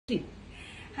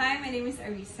Hi, my name is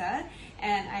Arisa,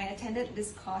 and I attended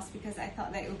this course because I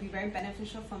thought that it would be very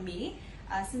beneficial for me.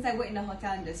 Since I work in the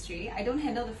hotel industry, I don't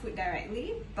handle the food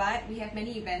directly, but we have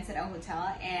many events at our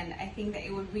hotel, and I think that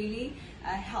it would really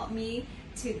help me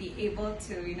to be able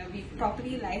to, be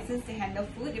properly licensed to handle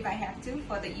food if I have to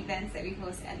for the events that we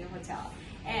host at the hotel.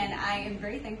 And I am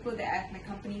very thankful that I have my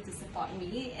company to support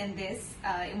me in this,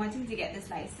 in wanting to get this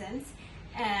license.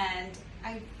 And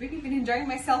I've really been enjoying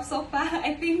myself so far.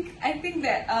 I think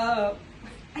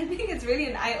it's really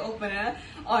an eye-opener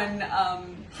on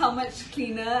how much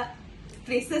cleaner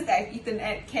places that I've eaten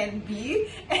at can be.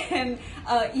 And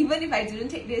even if I didn't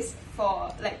take this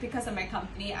for because of my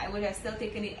company, I would have still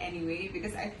taken it anyway,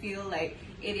 because I feel like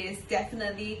it is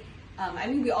definitely I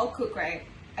mean, we all cook, right?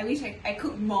 I wish I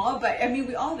cooked more, but I mean,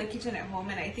 we all have a kitchen at home,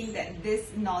 and I think that this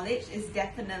knowledge is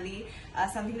definitely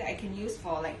something that I can use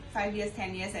for 5 years,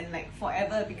 10 years, and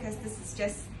forever, because this is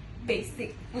just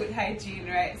basic food hygiene,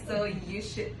 right? So you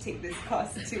should take this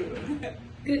course too.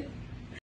 Good.